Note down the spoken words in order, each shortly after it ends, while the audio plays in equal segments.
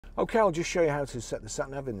Okay, I'll just show you how to set the sat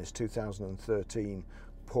nav in this 2013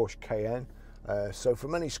 Porsche Cayenne. So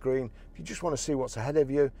from any screen, if you just want to see what's ahead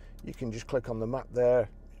of you, you can just click on the map there,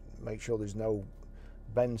 make sure there's no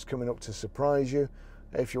bends coming up to surprise you.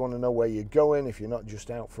 If you want to know where you're going, if you're not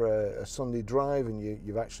just out for a Sunday drive and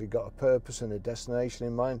you've actually got a purpose and a destination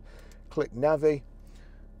in mind, click Navi.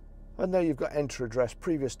 And there you've got enter address,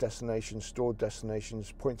 previous destinations, stored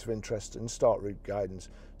destinations, points of interest and start route guidance.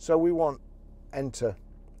 So we want enter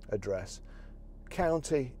address,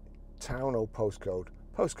 county, town or postcode.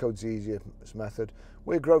 Postcode's the easiest method.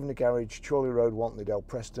 We're Grosvenor Garage, Chorley Road, Wantleydale,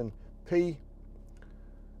 Preston. P,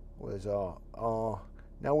 where's R? R.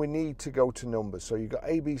 Now we need to go to numbers. So you've got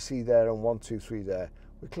ABC there and 1, 2, 3 there.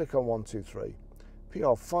 We click on 1, 2, 3.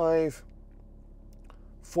 PR5,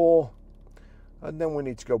 4, and then we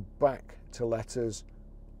need to go back to letters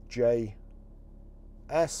J,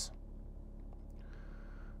 S.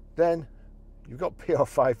 Then you've got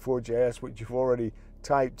PR54JS, which you've already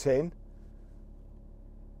typed in.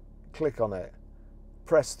 Click on it.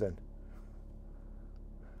 Preston.